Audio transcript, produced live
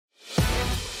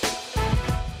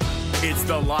It's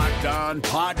the Locked On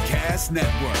Podcast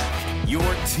Network, your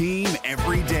team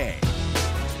every day.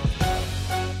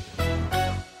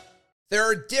 There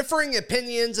are differing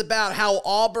opinions about how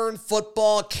Auburn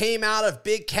football came out of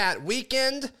Big Cat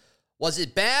Weekend. Was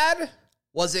it bad?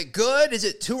 Was it good? Is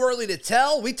it too early to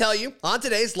tell? We tell you on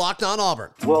today's Locked On Auburn.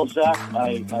 Well, Zach,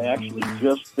 I actually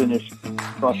just finished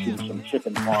crushing some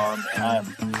chicken farm,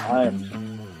 and I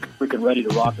am freaking ready to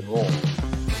rock and roll.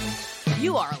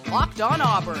 You are Locked On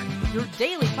Auburn, your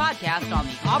daily podcast on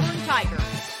the Auburn Tigers.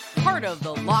 Part of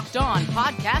the Locked On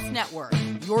Podcast Network,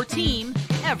 your team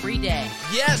every day.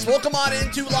 Yes, welcome on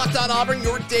into Locked On Auburn,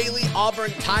 your daily Auburn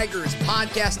Tigers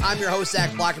podcast. I'm your host, Zach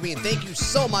Blackerby, and thank you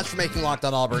so much for making Locked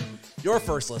On Auburn your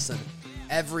first listen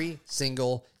every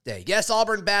single day. Yes,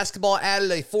 Auburn basketball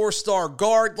added a 4-star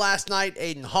guard last night,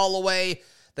 Aden Holloway.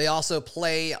 They also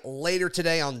play later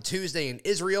today on Tuesday in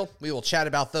Israel. We will chat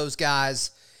about those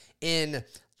guys in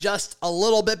just a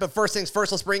little bit, but first things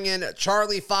first, let's bring in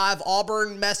Charlie 5,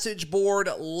 Auburn message board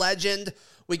legend.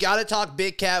 We got to talk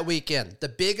Big Cat Weekend, the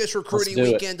biggest recruiting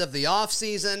weekend of the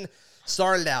offseason.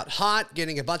 Started out hot,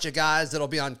 getting a bunch of guys that'll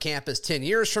be on campus 10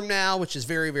 years from now, which is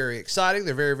very, very exciting.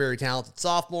 They're very, very talented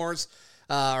sophomores,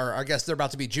 or I guess they're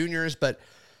about to be juniors, but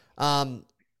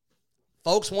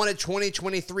folks wanted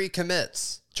 2023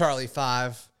 commits, Charlie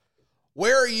 5.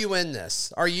 Where are you in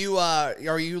this? Are you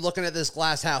looking at this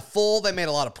glass half full? They made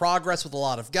a lot of progress with a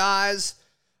lot of guys.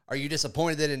 Are you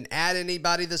disappointed they didn't add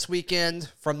anybody this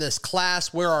weekend from this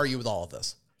class? Where are you with all of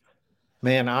this?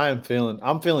 Man, I'm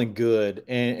feeling good.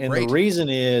 And the reason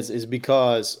is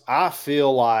because I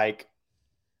feel like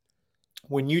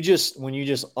when you just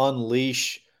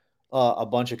unleash a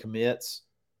bunch of commits,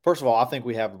 first of all, I think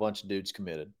we have a bunch of dudes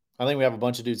committed. I think we have a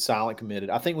bunch of dudes silent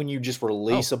committed. I think when you just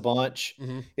release a bunch,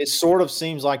 it sort of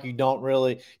seems like you're not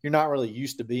really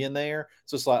used to being there.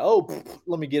 So it's like, oh,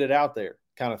 let me get it out there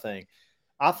kind of thing.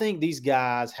 I think these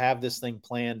guys have this thing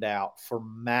planned out for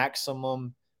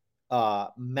maximum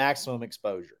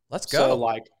exposure. Let's go. So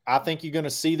like, I think you're going to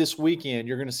see this weekend,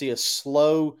 you're going to see a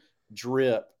slow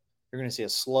drip. You're going to see a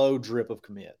slow drip of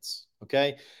commits.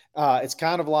 Okay. It's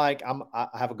kind of like I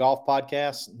have a golf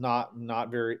podcast, not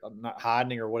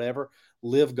hiding or whatever.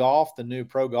 Live Golf, the new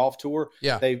pro golf tour.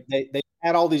 Yeah. They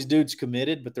had all these dudes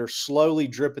committed, but they're slowly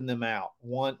dripping them out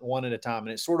one at a time.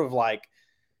 And it sort of like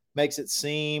makes it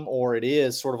seem, or it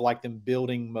is sort of like them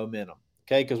building momentum.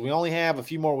 Okay. Because we only have a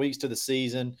few more weeks to the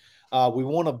season. We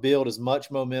want to build as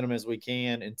much momentum as we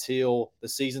can until the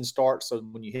season starts. So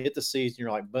when you hit the season,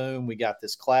 you're like, boom, we got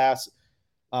this class.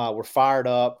 We're fired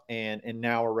up, and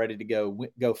now we're ready to go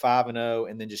 5-0,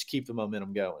 and then just keep the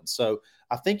momentum going. So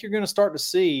I think you're going to start to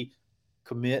see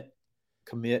commit,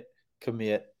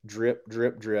 drip,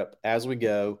 drip, drip as we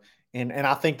go. And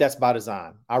I think that's by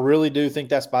design. I really do think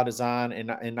that's by design,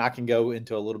 and I can go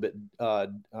into a little bit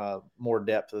more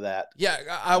depth of that. Yeah,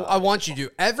 I want you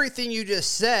to. Everything you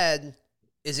just said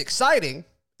is exciting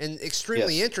and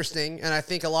extremely interesting, and I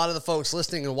think a lot of the folks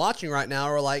listening and watching right now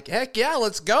are like, heck yeah,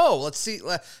 let's go. Let's see.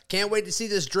 Can't wait to see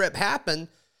this drip happen.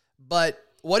 But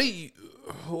what are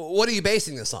you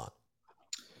basing this on?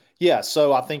 Yeah,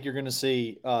 so I think you're going to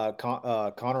see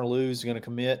Connor Lew's going to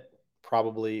commit.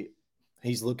 Probably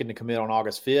he's looking to commit on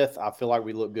August 5th. I feel like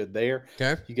we look good there.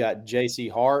 Okay. You got J.C.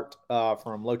 Hart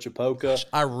from Lochapoka. Gosh,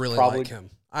 I really like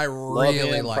him. I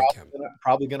really like him.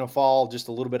 Probably going to fall just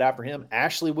a little bit after him.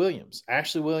 Ashley Williams.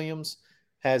 Ashley Williams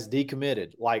has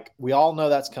decommitted. Like, we all know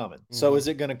that's coming. Mm-hmm. So is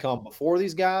it going to come before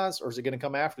these guys, or is it going to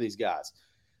come after these guys?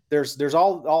 There's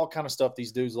all kind of stuff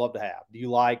these dudes love to have. Do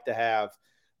you like to have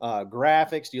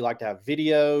graphics? Do you like to have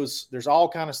videos? There's all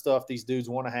kind of stuff these dudes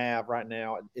want to have right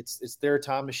now. It's their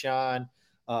time to shine.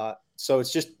 So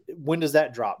it's just, when does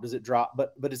that drop? Does it drop?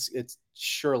 But it's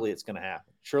surely it's going to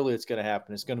happen. Surely it's going to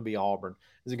happen. It's going to be Auburn.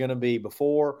 Is it going to be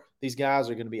before these guys,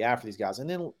 or going to be after these guys? And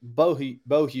then Bo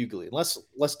Hughley.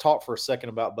 Let's talk for a second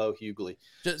about Bo Hughley.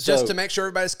 Just to make sure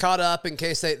everybody's caught up in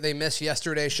case they missed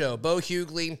yesterday's show. Bo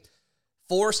Hughley,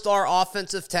 4-star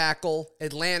offensive tackle,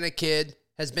 Atlanta kid,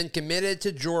 has been committed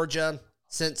to Georgia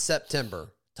since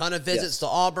September. Ton of visits to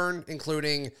Auburn,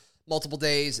 including multiple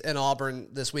days in Auburn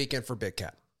this weekend for Big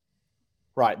Cat.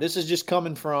 Right. This is just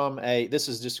coming from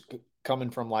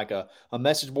like a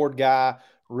message board guy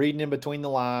reading in between the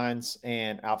lines,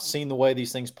 and I've seen the way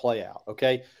these things play out.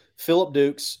 Okay. Phillip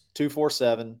Dukes,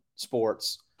 247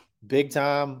 Sports, big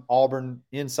time Auburn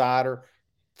insider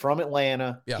from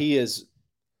Atlanta. Yeah. He is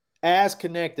as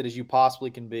connected as you possibly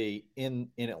can be in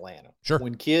Atlanta. Sure.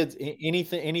 When kids,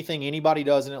 anything anybody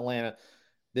does in Atlanta,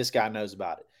 this guy knows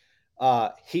about it.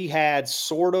 He had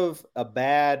sort of a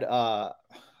bad, I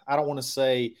don't want to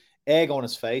say egg on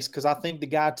his face because I think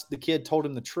the kid told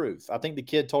him the truth. I think the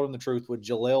kid told him the truth with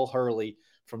Jaleel Hurley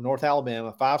from North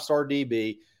Alabama, 5-star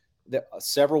DB that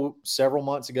several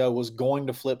months ago was going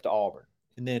to flip to Auburn,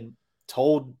 and then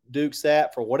told Dukes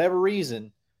that for whatever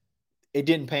reason, it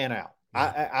didn't pan out.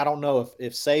 Yeah. I don't know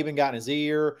if Saban got in his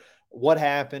ear, what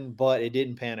happened, but it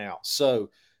didn't pan out. So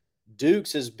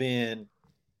Dukes has been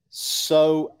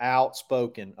so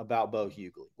outspoken about Bo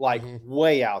Hughley, like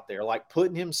way out there, like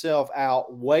putting himself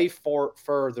out way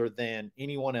further than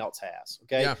anyone else has.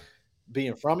 Okay. Yeah.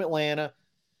 Being from Atlanta,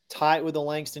 tight with the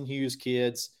Langston Hughes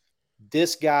kids.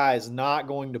 This guy is not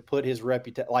going to put his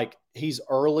reputation, like he's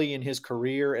early in his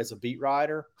career as a beat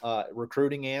writer,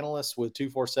 recruiting analyst with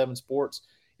 247 Sports.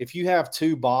 If you have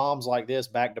two bombs like this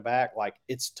back to back, like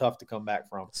it's tough to come back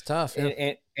from. It's tough.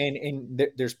 Yeah. And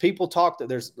there's people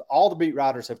there's all the beat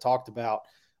writers have talked about,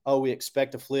 oh, we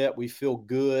expect a flip. We feel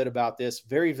good about this.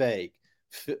 Very vague.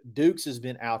 Dukes has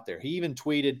been out there. He even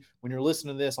tweeted when you're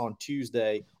listening to this on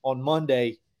Tuesday, on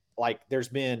Monday, like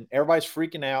everybody's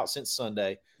freaking out since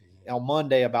Sunday. On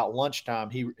Monday about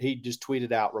lunchtime, he just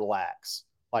tweeted out, relax.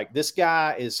 Like this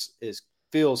guy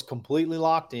feels completely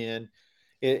locked in.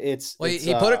 He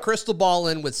put a crystal ball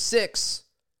in with 6,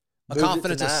 a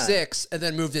confidence of 6, and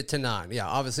then moved it to 9. Yeah,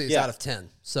 obviously it's out of 10.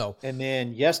 So and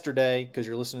then yesterday, because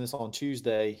you're listening to this on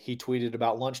Tuesday, he tweeted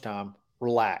about lunchtime,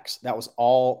 relax. That was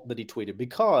all that he tweeted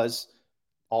because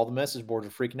all the message boards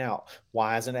are freaking out.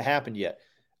 Why hasn't it happened yet?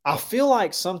 I feel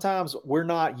like sometimes we're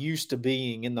not used to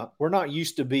being in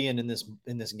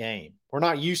this game. We're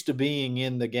not used to being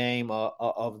in the game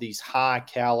of these high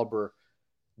caliber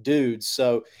dudes.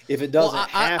 So if it doesn't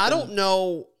happen, I don't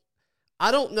know. I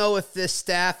don't know if this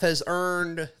staff has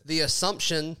earned the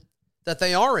assumption that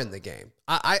they are in the game.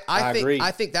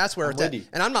 I think that's where it's at.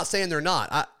 And I'm not saying they're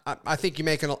not. I think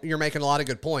you're making a lot of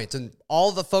good points. And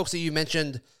all the folks that you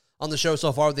mentioned on the show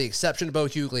so far, with the exception of Bo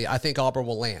Hughley, I think Auburn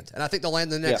will land. And I think they'll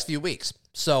land in the next few weeks.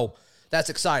 So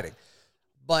that's exciting.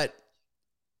 But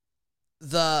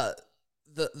the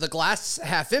glass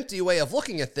half empty way of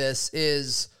looking at this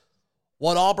is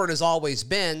what Auburn has always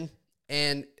been,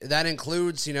 and that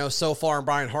includes, so far in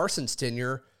Brian Harson's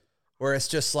tenure, where it's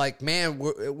just like, man,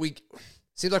 we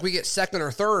seems like we get second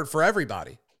or third for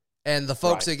everybody. And the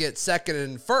folks that get second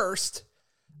and first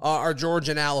are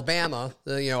Georgia and Alabama,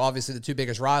 obviously the two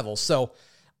biggest rivals. So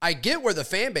I get where the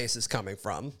fan base is coming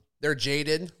from. They're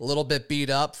jaded, a little bit beat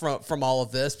up from all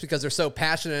of this because they're so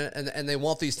passionate and they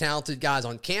want these talented guys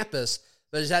on campus,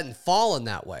 but it just hadn't fallen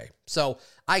that way. So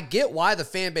I get why the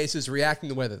fan base is reacting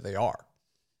the way that they are.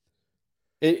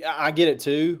 I get it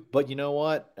too, but you know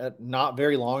what? Not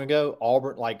very long ago,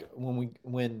 Auburn, like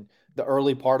when the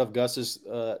early part of Gus's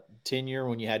tenure,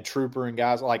 when you had Trooper and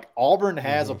guys, like Auburn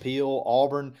has appeal.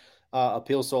 Auburn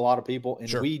appeals to a lot of people,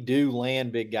 and we do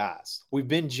land big guys. We've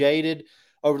been jaded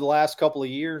over the last couple of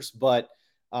years, but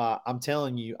I'm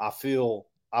telling you, I feel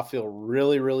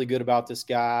really, really good about this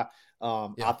guy.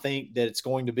 I think that it's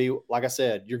going to be, like I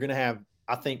said, you're going to have,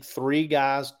 I think, 3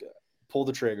 guys pull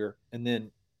the trigger, and then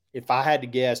if I had to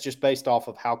guess, just based off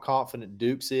of how confident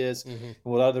Dukes is and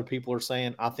what other people are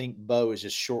saying, I think Bo is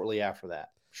just shortly after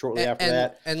that.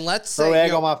 And let's throw say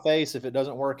egg on my face if it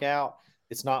doesn't work out.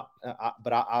 It's not,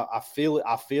 but I feel it.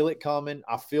 I feel it coming.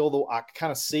 I kind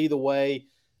of see the way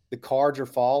the cards are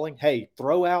falling. Hey,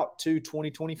 throw out 2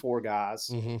 2024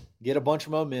 guys, get a bunch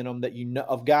of momentum that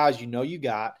of guys you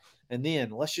got. And then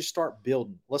let's just start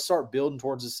building. Let's start building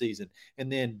towards the season, and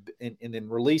then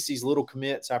release these little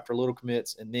commits after little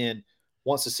commits. And then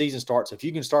once the season starts, if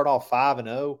you can start off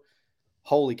 5-0,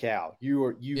 holy cow,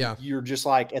 you're just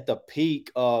like at the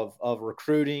peak of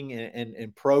recruiting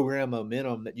and program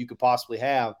momentum that you could possibly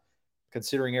have,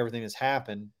 considering everything that's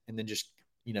happened. And then just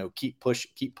keep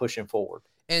pushing forward.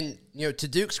 And to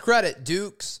Duke's credit,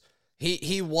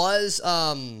 he was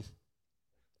on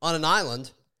an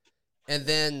island. And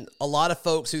then a lot of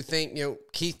folks who think,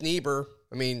 Keith Niebuhr,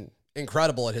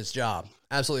 incredible at his job.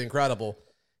 Absolutely incredible.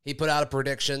 He put out a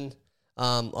prediction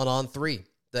on 3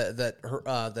 that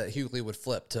Hughley would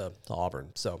flip to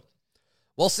Auburn. So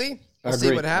we'll see. We'll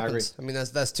see what happens.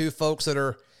 That's 2 folks that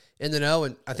are in the know.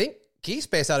 And I think Keith's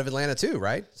based out of Atlanta too,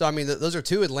 right? So, those are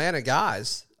 2 Atlanta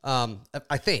guys,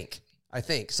 I think.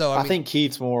 So. I think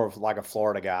Keith's more of like a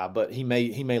Florida guy, but he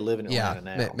may live in Atlanta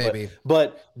now. Maybe.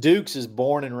 But Dukes is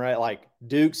born and raised. Like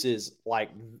Dukes is like,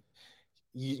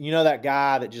 that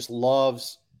guy that just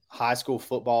loves high school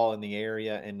football in the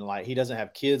area, and like he doesn't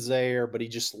have kids there, but he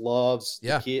just loves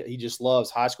he just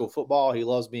loves high school football. He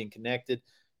loves being connected.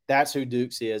 That's who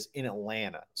Dukes is in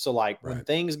Atlanta. So like when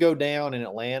things go down in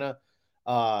Atlanta,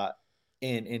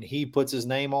 and he puts his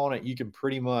name on it, you can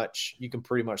pretty much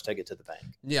take it to the bank.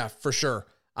 Yeah, for sure.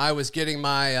 I was getting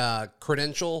my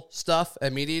credential stuff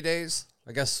at Media Days,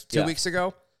 I guess 2 weeks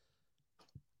ago.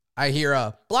 I hear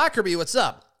Blackerby, what's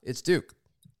up? It's Duke.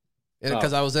 And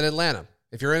because I was in Atlanta.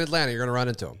 If you're in Atlanta, you're going to run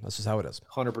into him. That's just how it is.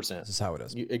 100%. This is how it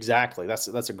is. Exactly. That's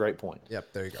a great point.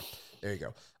 Yep, there you go. There you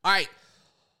go. All right.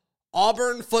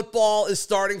 Auburn football is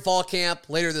starting fall camp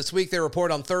later this week. They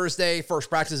report on Thursday. First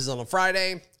practice is on a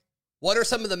Friday. What are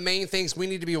some of the main things we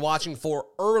need to be watching for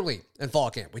early in fall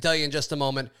camp? We tell you in just a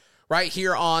moment right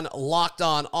here on Locked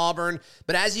On Auburn.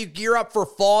 But as you gear up for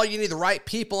fall, you need the right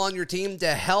people on your team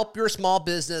to help your small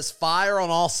business fire on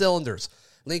all cylinders.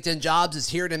 LinkedIn Jobs is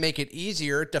here to make it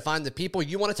easier to find the people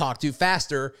you want to talk to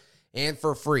faster and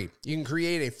for free. You can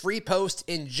create a free post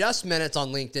in just minutes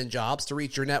on LinkedIn Jobs to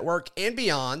reach your network and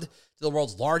beyond to the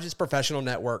world's largest professional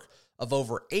network of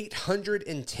over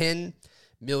 810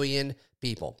 million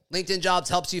people. LinkedIn Jobs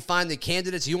helps you find the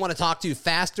candidates you want to talk to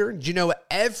faster. Did you know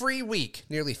every week,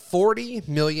 nearly 40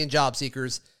 million job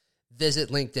seekers visit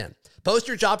LinkedIn? Post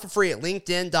your job for free at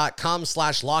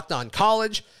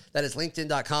linkedin.com/lockedoncollege. That is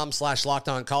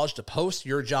linkedin.com/lockedoncollege to post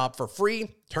your job for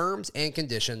free. Terms and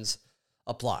conditions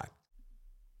apply.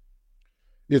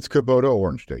 It's Kubota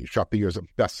Orange Day. Shop the year's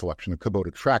best selection of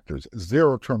Kubota tractors,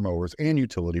 zero-turn mowers, and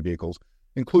utility vehicles,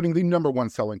 including the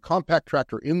 #1 selling compact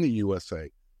tractor in the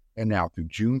USA. And now through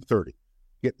June 30,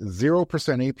 get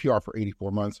 0% APR for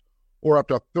 84 months or up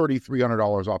to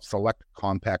 $3,300 off select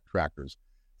compact tractors.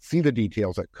 See the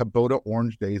details at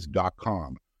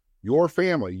KubotaOrangeDays.com. Your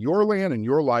family, your land, and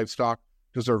your livestock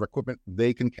deserve equipment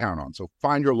they can count on. So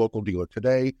find your local dealer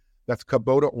today. That's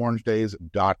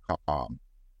KubotaOrangeDays.com.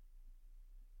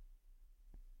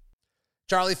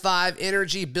 Charlie 5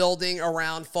 energy building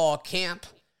around fall camp.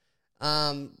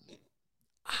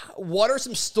 What are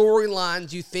some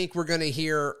storylines you think we're going to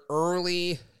hear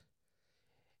early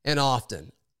and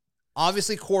often?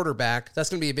 Obviously, quarterback. That's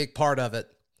going to be a big part of it.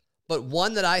 But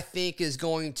one that I think is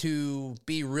going to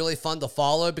be really fun to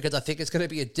follow because I think it's going to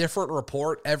be a different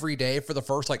report every day for the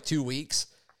first 2 weeks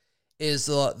is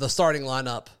the starting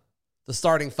lineup, the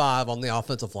starting 5 on the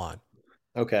offensive line.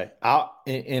 Okay.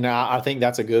 I think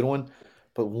that's a good one.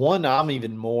 But one I'm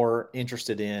even more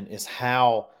interested in is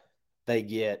how they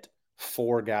get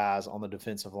 4 guys on the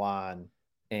defensive line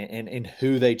and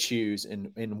who they choose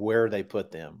and where they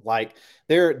put them. Like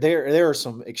there are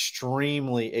some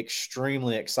extremely,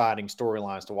 extremely exciting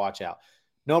storylines to watch out.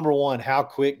 Number one, how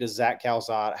quick does Zach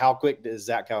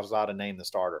Calzada name the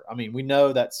starter? I mean, we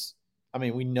know it's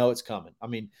coming. I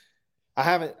mean, I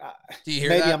haven't, do you hear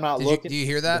maybe that? I'm not looking. Do you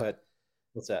hear that? But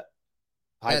what's that?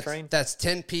 Hype train? That's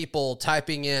 10 people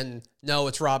typing in, no,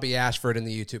 it's Robbie Ashford in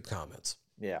the YouTube comments.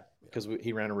 Yeah, because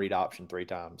he ran a read option 3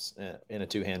 times in a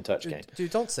 2-hand touch game. Dude,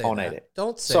 don't say on that. 8.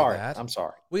 Don't say that. I'm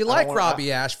sorry. We like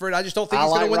Robbie Ashford. I just don't think he's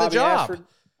going to win the job. Ashford.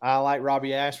 I like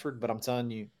Robbie Ashford, but I'm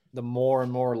telling you, the more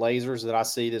and more lasers that I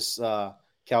see this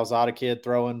Calzada kid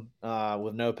throwing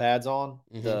with no pads on,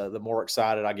 the more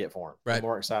excited I get for him. Right. The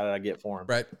more excited I get for him.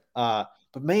 Right. But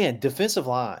man, defensive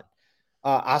line.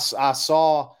 I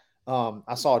saw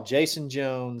Jason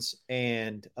Jones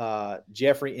and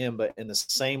Jeffrey Imba in the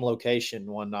same location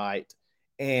one night,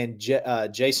 and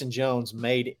Jason Jones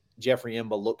made Jeffrey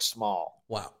Imba look small.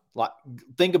 Wow. Like,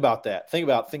 think about that. Think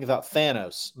about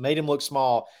Thanos made him look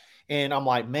small. And I'm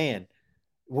like, man,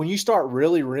 when you start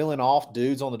really reeling off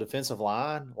dudes on the defensive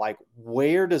line, like,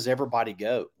 where does everybody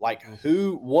go? Like,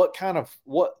 what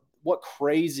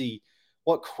crazy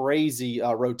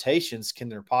rotations can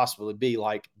there possibly be?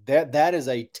 Like that is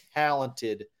a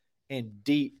talented and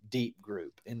deep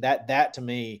group. And that to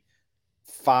me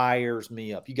fires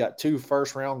me up. You got 2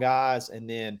 first-round guys and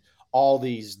then all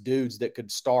these dudes that could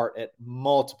start at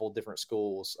multiple different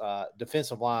schools.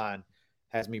 Defensive line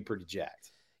has me pretty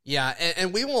jacked. Yeah,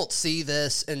 and we won't see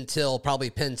this until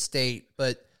probably Penn State,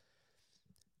 but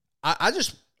I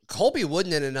just Colby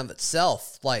Wooden in and of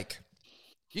itself, like,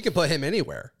 you can put him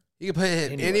anywhere. You can put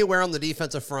him anywhere on the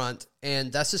defensive front,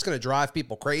 and that's just going to drive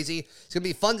people crazy. It's going to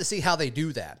be fun to see how they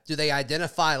do that. Do they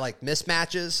identify,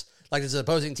 mismatches? Like, does the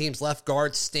opposing team's left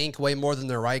guard stink way more than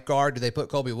their right guard? Do they put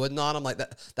Colby Wooden on him? Like,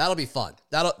 that'll be fun.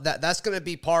 That's going to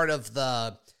be part of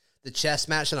the chess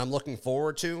match that I'm looking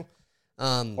forward to.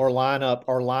 Or line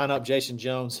up Jason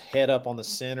Jones head up on the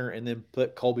center and then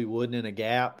put Colby Wooden in a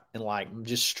gap and,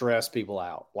 just stress people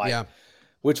out.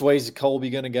 Which way is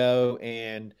Colby going to go?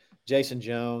 And Jason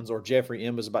Jones or Jeffrey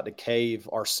Imba is about to cave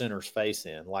our center's face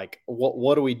in. Like,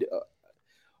 what do we do?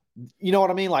 You know what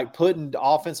I mean? Like, putting the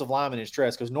offensive linemen in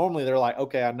stress, because normally they're like,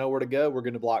 okay, I know where to go. We're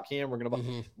going to block him. We're going to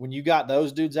block. When you got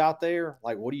those dudes out there,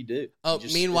 like, what do you do?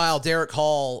 Meanwhile, Derek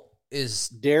Hall is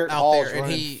Derek out Hall's there, and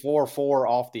running he 4.4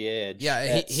 off the edge.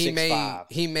 Yeah, he may 6'5".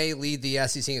 he may lead the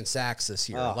SEC in sacks this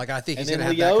year. Like I think and he's then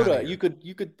going to have Leota, that kind of year.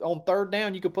 you could on third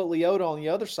down, you could put Leota on the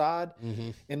other side,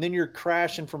 and then you're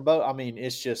crashing from both. I mean,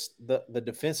 it's just the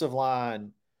defensive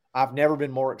line. I've never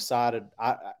been more excited.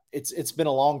 It's been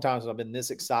a long time since I've been this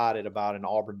excited about an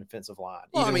Auburn defensive line.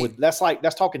 Well, Even with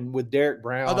that's talking with Derek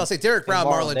Brown. I was about to say Derek Brown,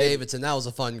 Marlon Davidson. Davidson. That was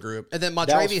a fun group, and then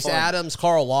Montravius Adams,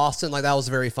 Carl Lawson. Like that was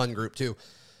a very fun group too.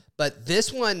 But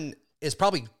this one is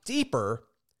probably deeper.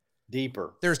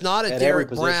 There's not a Derek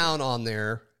Brown on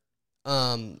there.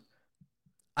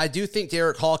 I do think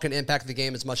Derek Hall can impact the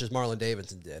game as much as Marlon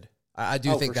Davidson did. I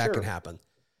do think that can happen.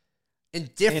 In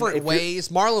different ways.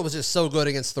 Marlon was just so good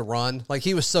against the run. Like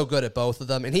he was so good at both of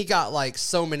them. And he got like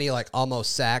so many like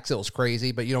almost sacks. It was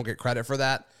crazy, but you don't get credit for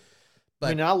that. But I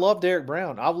mean, I love Derek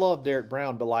Brown.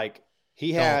 But like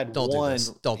he had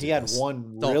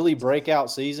one really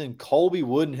breakout season. Colby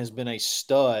Wooden has been a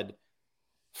stud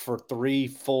for 3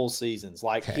 full seasons.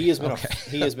 Like he has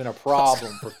been a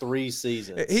problem for 3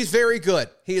 seasons. He's very good.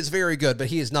 He is very good, but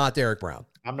he is not Derek Brown.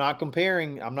 I'm not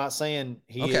saying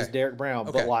he is Derek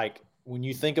Brown, but like when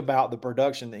you think about the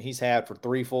production that he's had for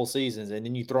 3 full seasons, and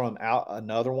then you throw him out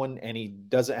another one, and he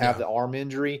doesn't have the arm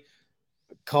injury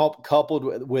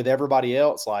coupled with everybody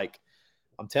else, like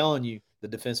I'm telling you, the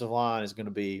defensive line is going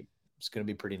to be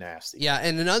pretty nasty. Yeah,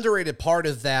 and an underrated part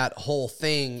of that whole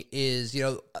thing is,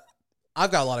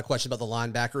 I've got a lot of questions about the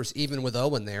linebackers, even with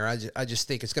Owen there. I just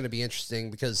think it's going to be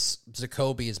interesting because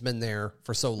Zacoby has been there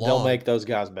for so long. They'll make those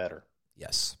guys better.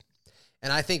 Yes.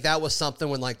 And I think that was something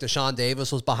when like Deshaun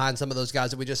Davis was behind some of those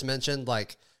guys that we just mentioned,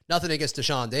 like nothing against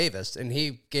Deshaun Davis. And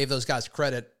he gave those guys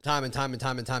credit time and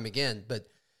time again. But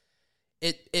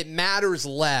it matters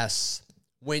less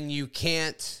when you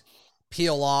can't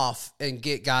peel off and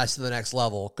get guys to the next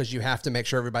level because you have to make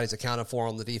sure everybody's accounted for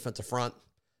on the defensive front.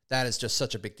 That is just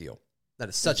such a big deal. That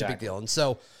is such a big deal. And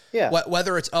so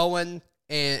whether it's Owen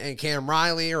and Cam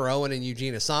Riley or Owen and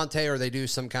Eugene Asante, or they do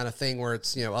some kind of thing where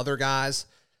it's, other guys,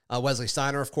 Wesley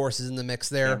Steiner, of course, is in the mix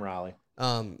there.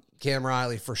 Cam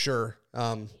Riley for sure.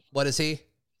 What is he?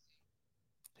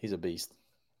 He's a beast.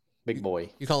 Big boy.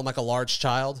 You call him like a large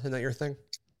child? Isn't that your thing?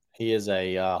 He is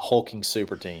a hulking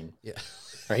super teen. Yeah.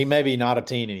 Or he may be not a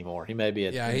teen anymore. He may be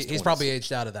he's probably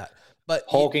aged out of that. But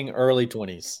hulking early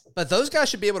 20s. But those guys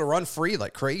should be able to run free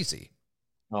like crazy.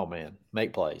 Oh, man.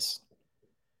 Make plays.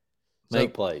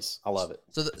 Make plays. I love it.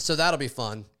 So that'll be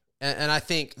fun. And I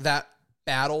think that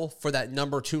battle for that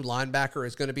number 2 linebacker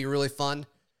is going to be really fun.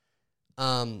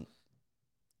 The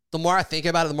more I think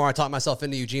about it, the more I talk myself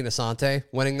into Eugene Asante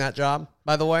winning that job,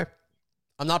 by the way.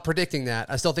 I'm not predicting that.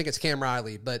 I still think it's Cam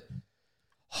Riley, but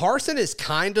Harsin has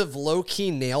kind of low-key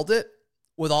nailed it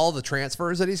with all the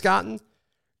transfers that he's gotten.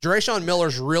 Drayshawn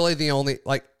Miller's really the only,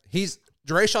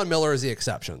 Drayshawn Miller is the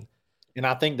exception. And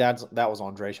I think that was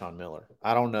on Drayshawn Miller.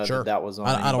 I don't know that was on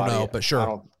I don't know, but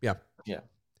sure. Yeah.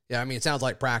 Yeah, I mean, it sounds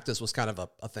like practice was kind of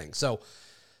a thing. So,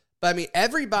 but I mean,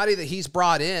 everybody that he's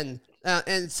brought in,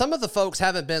 and some of the folks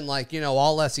haven't been like,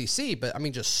 all SEC, but I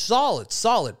mean, just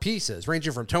solid pieces,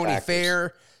 ranging from Tony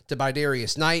Fair to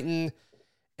Bidarius Knighton.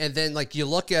 And then like you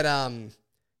look at,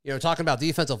 talking about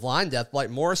defensive line depth, like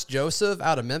Morris Joseph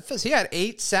out of Memphis, he had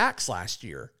 8 sacks last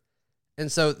year.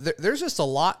 And so there's just a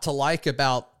lot to like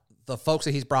about the folks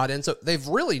that he's brought in. So they've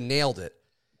really nailed it.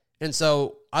 And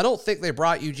so I don't think they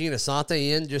brought Eugene Asante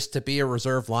in just to be a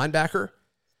reserve linebacker.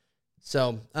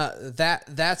 So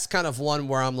that's kind of one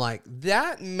where I'm like,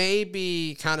 that may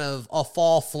be kind of a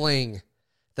fall fling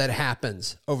that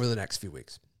happens over the next few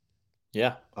weeks.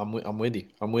 Yeah, I'm with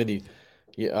you.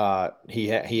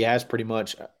 He has pretty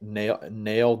much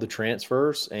nailed the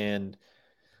transfers, and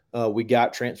we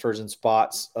got transfers in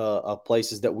spots of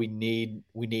places that we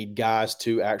need guys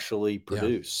to actually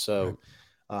produce. So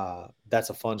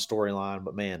that's a fun storyline.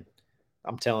 But man,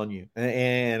 I'm telling you,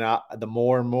 and the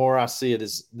more and more I see it,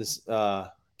 this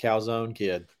Calzone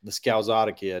kid, this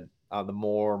Calzada kid, the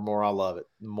more and more I love it.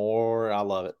 The more I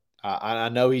love it. I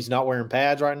know he's not wearing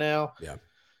pads right now. Yeah.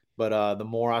 But the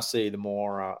more I see, the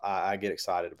more I get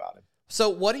excited about him. So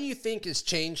what do you think has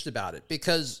changed about it?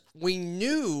 Because we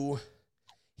knew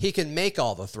he can make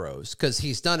all the throws because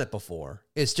he's done it before.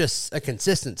 It's just a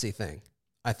consistency thing,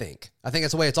 I think. I think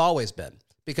that's the way it's always been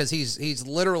because he's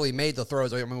literally made the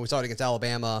throws. I mean, we saw it against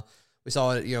Alabama. We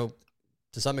saw it, to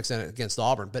some extent against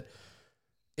Auburn. But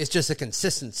it's just a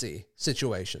consistency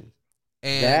situation.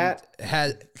 And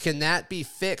can that be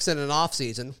fixed in an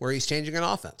offseason where he's changing an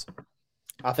offense?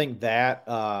 I think that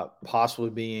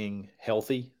possibly being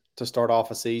healthy to start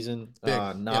off a season,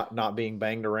 not being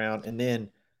banged around. And then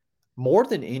more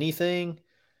than anything,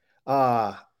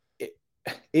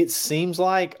 it seems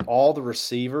like all the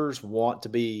receivers want to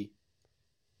be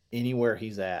anywhere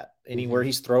he's at, anywhere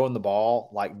he's throwing the ball.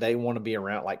 Like they want to be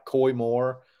around, like Coy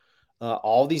Moore,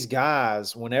 all these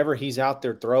guys, whenever he's out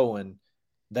there throwing,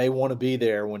 they want to be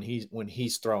there when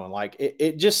he's throwing. Like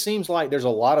it just seems like there's a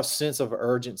lot of sense of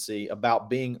urgency about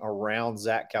being around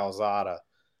Zach Calzada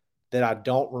that I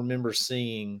don't remember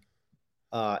seeing.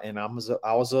 And I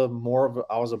was a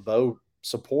Bo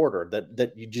supporter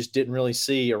that you just didn't really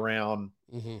see around,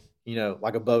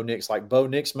 like a Bo Nix. Like Bo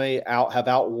Nix may have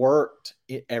outworked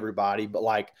everybody, but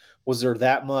like, was there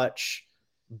that much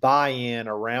buy-in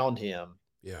around him?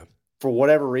 Yeah. For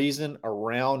whatever reason,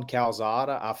 around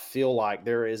Calzada, I feel like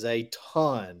there is a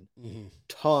ton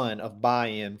of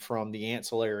buy-in from the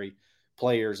ancillary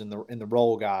players and the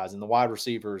role guys and the wide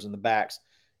receivers and the backs.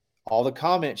 All the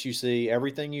comments you see,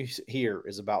 everything you hear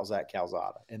is about Zach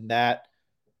Calzada. And that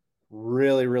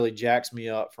really, really jacks me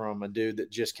up from a dude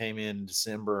that just came in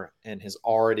December and has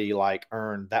already like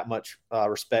earned that much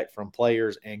respect from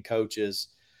players and coaches.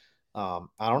 I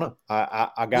don't know.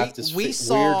 I got this weird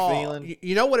feeling.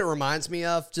 You know what it reminds me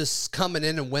of? Just coming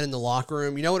in and winning the locker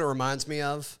room. You know what it reminds me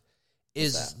of?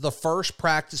 Is the first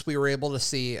practice we were able to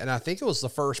see, and I think it was the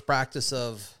first practice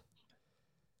of,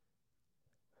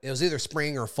 it was either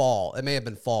spring or fall. It may have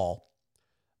been fall.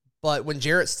 But when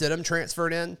Jarrett Stidham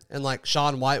transferred in, and like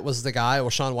Sean White was the guy,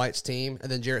 or Sean White's team,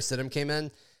 and then Jarrett Stidham came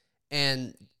in,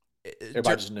 and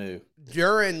everybody just knew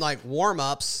during like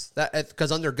warm-ups, that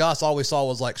because under Gus all we saw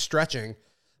was like stretching,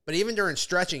 but even during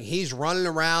stretching he's running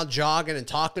around jogging and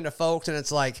talking to folks, and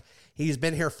it's like he's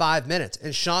been here 5 minutes,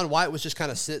 and Sean White was just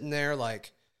kind of sitting there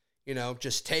like,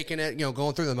 just taking it,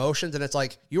 going through the motions, and it's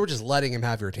like you were just letting him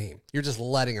have your team. You're just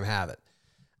letting him have it.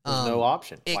 There's no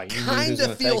option. It kind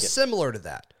of feels similar to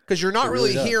that because you're not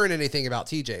really hearing anything about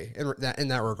TJ in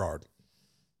that regard.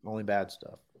 Only bad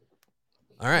stuff.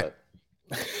 All right.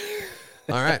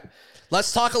 All right.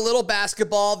 Let's talk a little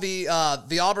basketball. The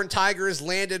Auburn Tigers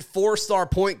landed 4-star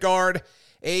point guard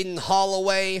Aden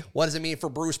Holloway. What does it mean for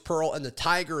Bruce Pearl and the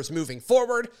Tigers moving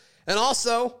forward? And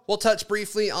also, we'll touch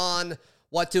briefly on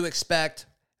what to expect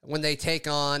when they take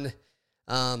on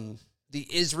the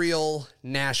Israel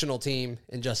national team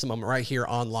in just a moment right here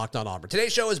on Locked on Auburn.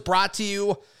 Today's show is brought to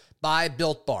you by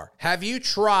Built Bar. Have you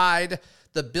tried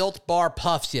the Built Bar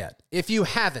Puffs yet? If you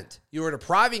haven't, you are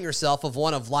depriving yourself of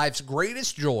one of life's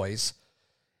greatest joys.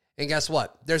 And guess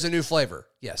what? There's a new flavor.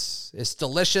 Yes, it's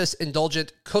delicious,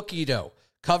 indulgent cookie dough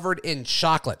covered in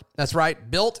chocolate. That's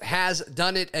right. Built has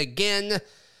done it again.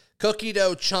 Cookie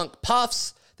dough chunk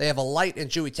puffs. They have a light and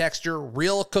chewy texture,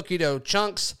 real cookie dough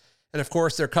chunks. And of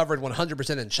course, they're covered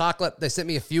 100% in chocolate. They sent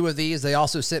me a few of these. They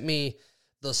also sent me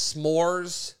the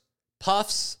s'mores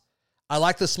puffs. I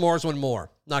like the s'mores one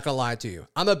more. Not going to lie to you.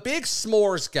 I'm a big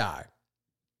s'mores guy.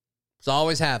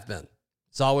 Always have been.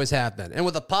 And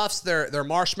with the puffs, they're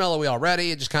marshmallowy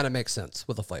already. It just kind of makes sense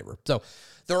with the flavor. So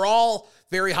they're all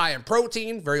very high in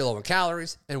protein, very low in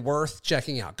calories, and worth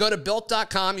checking out. Go to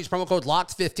Built.com. Use promo code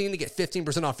LOCKED15 to get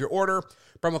 15% off your order.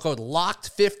 Promo code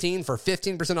LOCKED15 for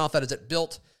 15% off. That is at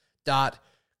Built.com.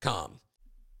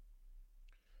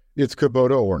 It's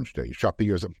Kubota Orange Day. Shop the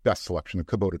year's best selection of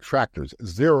Kubota tractors,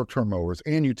 zero-turn mowers,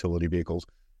 and utility vehicles,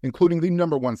 including the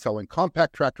 #1 selling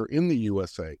compact tractor in the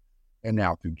USA. And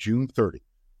now through June 30,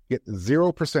 get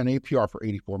 0% APR for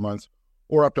 84 months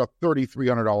or up to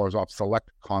 $3,300 off select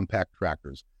compact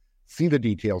tractors. See the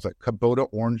details at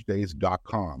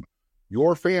KubotaOrangeDays.com.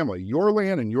 Your family, your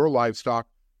land, and your livestock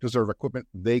deserve equipment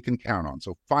they can count on.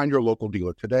 So find your local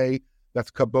dealer today. That's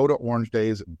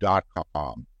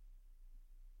KubotaOrangeDays.com.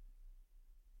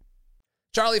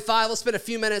 Charlie 5, let's spend a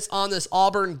few minutes on this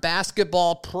Auburn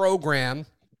basketball program.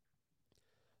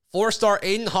 4-star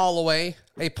Aden Holloway,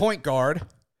 a point guard.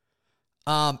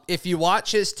 If you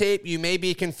watch his tape, you may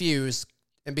be confused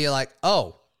and be like,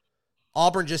 oh,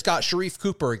 Auburn just got Sharif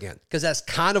Cooper again, because that's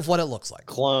kind of what it looks like.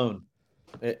 Clone.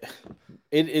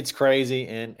 It's crazy,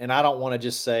 and I don't want to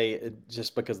just say it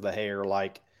just because of the hair,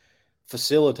 like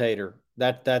facilitator.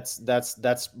 That's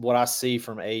what I see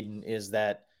from Aden is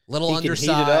that little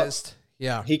undersized.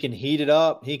 Yeah. He can heat it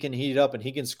up. And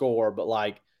he can score. But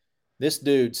like this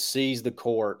dude sees the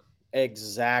court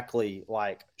exactly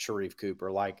like Sharif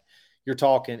Cooper. Like you're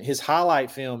talking, his highlight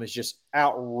film is just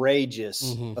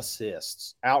outrageous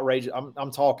assists. Outrageous.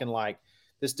 I'm talking like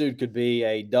this dude could be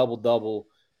a double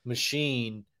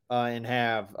machine and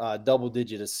have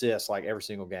double-digit assists like every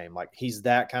single game. Like he's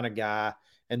that kind of guy.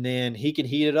 And then he can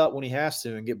heat it up when he has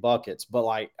to and get buckets. But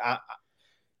like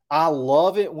I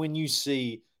love it when you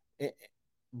see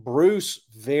Bruce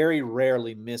very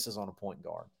rarely misses on a point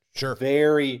guard. Sure.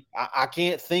 I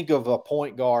can't think of a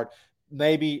point guard,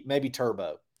 maybe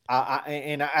Turbo.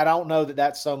 I don't know that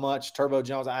that's so much Turbo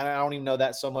Jones. I don't even know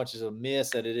that so much as a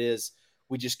miss that it is.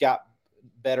 We just got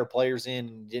better players in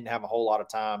and didn't have a whole lot of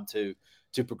time to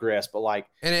progress. But like,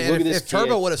 and if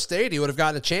Turbo would have stayed, he would have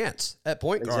gotten a chance at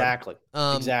point guard. Exactly.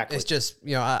 Exactly. It's just,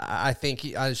 I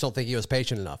just don't think he was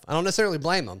patient enough. I don't necessarily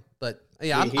blame him, but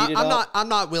yeah, I'm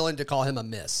not willing to call him a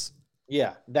miss.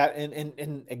 Yeah, that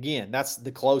and again, that's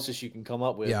the closest you can come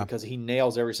up with because he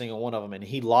nails every single one of them, and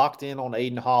he locked in on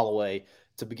Aden Holloway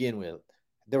to begin with.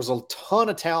 There was a ton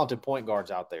of talented point guards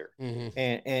out there,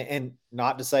 and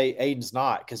not to say Aiden's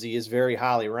not, because he is very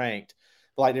highly ranked.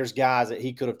 But like, there's guys that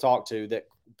he could have talked to that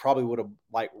probably would have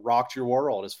like rocked your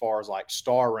world as far as like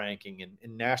star ranking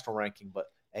and national ranking. But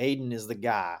Aden is the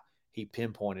guy he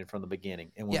pinpointed from the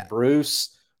beginning, and when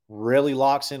Bruce really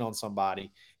locks in on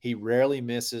somebody, he rarely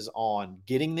misses on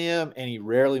getting them, and he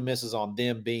rarely misses on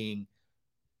them being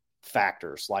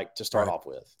factors, like to start off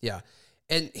with. Yeah.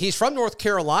 And he's from North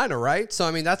Carolina, right? So,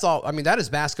 I mean, that's all. I mean, that is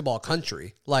basketball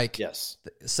country. Like, yes.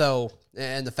 So,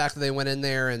 and the fact that they went in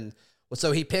there and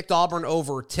so he picked Auburn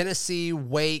over Tennessee,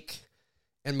 Wake,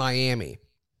 and Miami.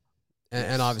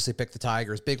 And obviously picked the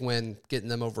Tigers. Big win getting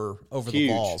them over the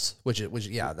Vols, which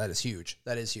that is huge.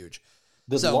 That is huge.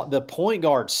 The point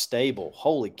guard stable,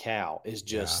 holy cow, is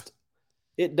just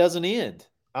it doesn't end.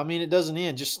 I mean, it doesn't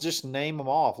end. Just name them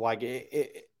off. Like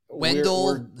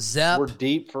Wendell, Zepp, we're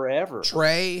deep forever.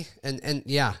 Trey, and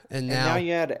now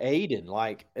you add Aden.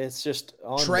 Like, it's just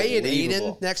Trey and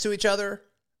Aden next to each other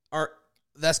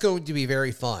that's going to be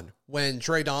very fun when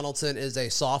Trey Donaldson is a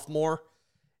sophomore,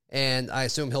 and I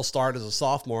assume he'll start as a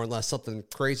sophomore unless something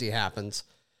crazy happens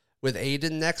with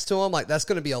Aden next to him. Like, that's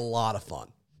going to be a lot of fun.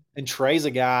 And Trey's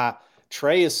a guy.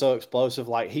 Trey is so explosive.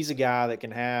 Like, he's a guy that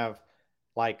can have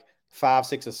like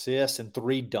 5-6 assists and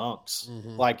 3 dunks,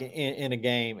 like in a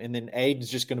game. And then Aiden's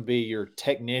just going to be your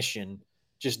technician,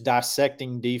 just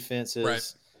dissecting defenses.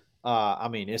 Right. I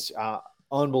mean, it's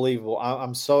unbelievable.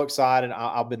 I'm so excited.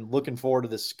 I've been looking forward to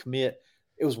this commit.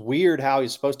 It was weird how he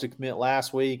was supposed to commit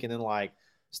last week, and then like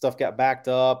stuff got backed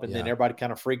up, and then everybody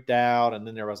kind of freaked out, and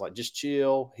then everybody's like, just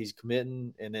chill. He's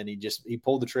committing, and then he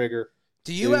pulled the trigger.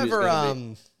 Do you ever? Go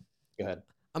ahead.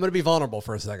 I'm going to be vulnerable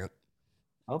for a second.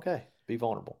 Okay. Be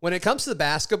vulnerable. When it comes to the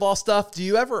basketball stuff,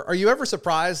 are you ever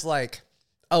surprised, like,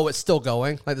 oh, it's still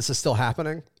going? Like, this is still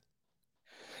happening?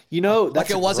 Like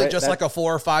it wasn't just like a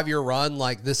 4 or 5 year run.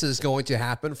 Like, this is going to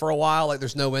happen for a while. Like,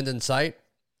 there's no end in sight.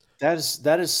 That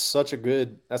is such a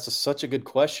good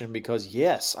question, because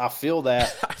yes, I feel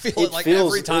that. I feel it like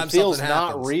every time it feels something not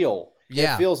happens. real.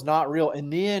 Yeah. It feels not real.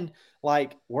 And then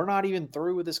like, we're not even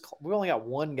through with this. We only got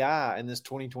one guy in this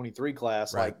 2023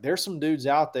 class. Right. Like, there's some dudes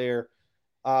out there.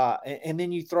 And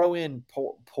then you throw in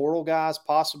portal guys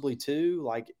possibly too.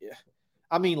 Like,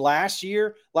 I mean, last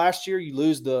year you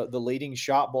lose the leading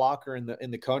shot blocker in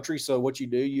the country. So what you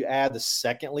do, you add the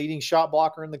second leading shot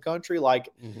blocker in the country. Like,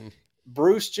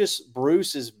 Bruce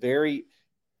is very.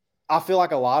 I feel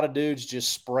like a lot of dudes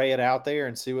just spray it out there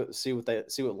and see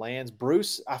what lands.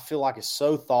 Bruce, I feel like, is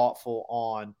so thoughtful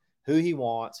on who he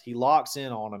wants. He locks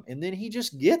in on them, and then he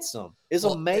just gets them. It's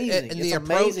amazing. And it's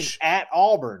amazing at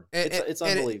Auburn. It's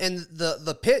unbelievable. And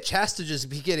the pitch has to just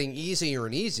be getting easier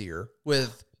and easier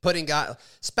with putting guys,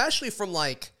 especially from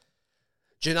like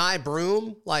Janai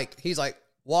Broom. Like, he's like,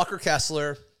 Walker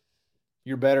Kessler,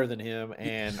 you're better than him,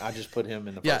 and I just put him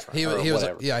in the first round.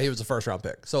 He was a first round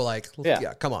pick. So like,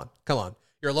 come on.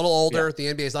 You're a little older.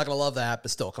 Yeah. The NBA is not going to love that,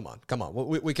 but still, come on.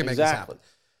 We can make this happen.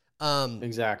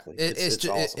 Exactly. It's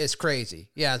awesome. It's crazy.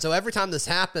 Yeah. So every time this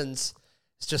happens,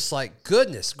 it's just like,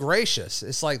 goodness gracious.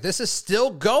 It's like, this is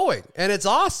still going, and it's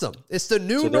awesome. It's the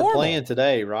new normal. They're playing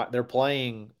today, right? They're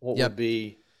playing what would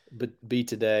be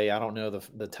today. I don't know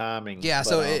the timing. Yeah.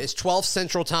 So it's 12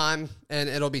 Central Time, and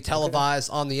it'll be televised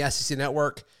on the SEC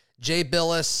Network. Jay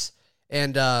Billis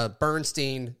and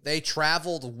Bernstein, they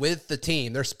traveled with the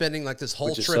team. They're spending like this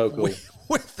whole trip so cool.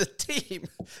 with the team.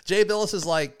 Jay Billis is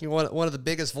like one of the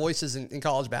biggest voices in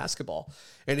college basketball,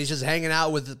 and he's just hanging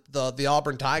out with the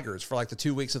Auburn Tigers for like the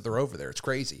 2 weeks that they're over there. It's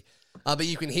crazy. But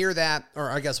you can hear that, or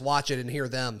I guess watch it and hear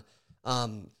them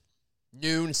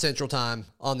noon Central Time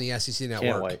on the SEC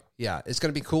Network. Can't wait. Yeah, it's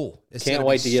going to be cool. Can't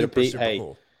wait to get a peek. Hey,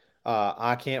 cool.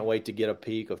 I can't wait to get a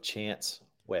peek of Chance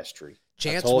Westry.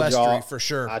 Chance Westry for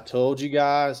sure. I told you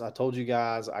guys,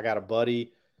 I got a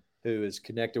buddy who is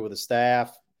connected with the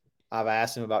staff. I've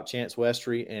asked him about Chance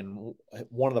Westry, and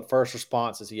one of the first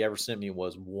responses he ever sent me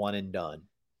was one and done.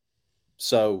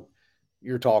 So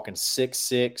you're talking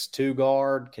 6'6", 2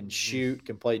 guard, can shoot,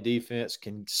 can play defense,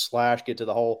 can slash, get to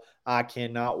the hole. I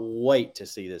cannot wait to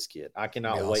see this kid. I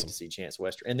cannot wait to see Chance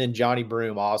Westry. And then Johnny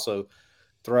Broom also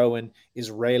throwing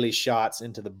Israeli shots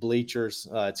into the bleachers.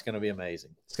 It's going to be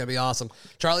amazing. It's going to be awesome.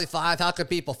 Charlie 5, how can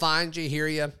people find you, hear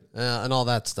you, and all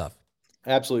that stuff?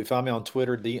 Absolutely. Find me on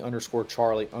Twitter,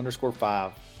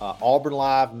 _Charlie_5. Auburn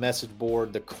Live message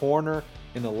board, the corner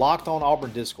in the Locked On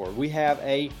Auburn Discord. We have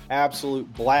a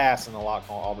absolute blast in the Locked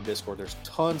On Auburn Discord. There's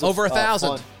tons of over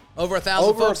 1,000. Fun. Over 1,000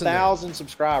 over folks 1,000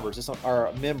 subscribers,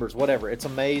 or members, whatever. It's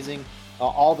amazing.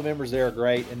 All the members there are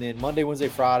great. And then Monday, Wednesday,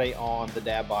 Friday on the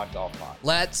Dad Bod Golf Pod.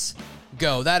 Let's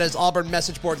go. That is Auburn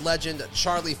message board legend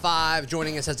Charlie 5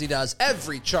 joining us as he does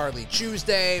every Charlie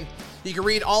Tuesday. You can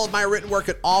read all of my written work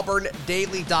at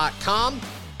auburndaily.com.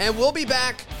 And we'll be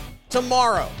back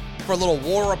tomorrow for a little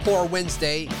War Rapport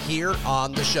Wednesday here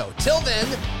on the show. Till then,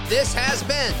 this has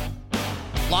been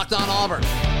Locked On Auburn.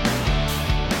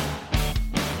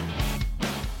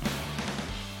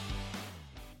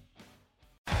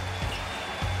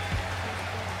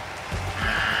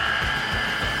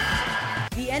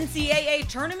 The NCAA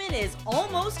tournament is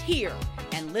almost here,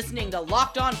 and listening to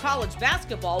Locked On College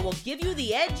Basketball will give you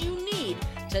the edge you need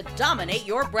to dominate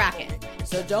your bracket.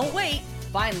 So don't wait.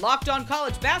 Find Locked On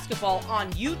College Basketball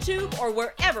on YouTube or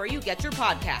wherever you get your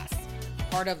podcasts.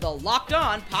 Part of the Locked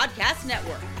On Podcast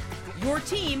Network. Your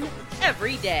team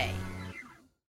every day.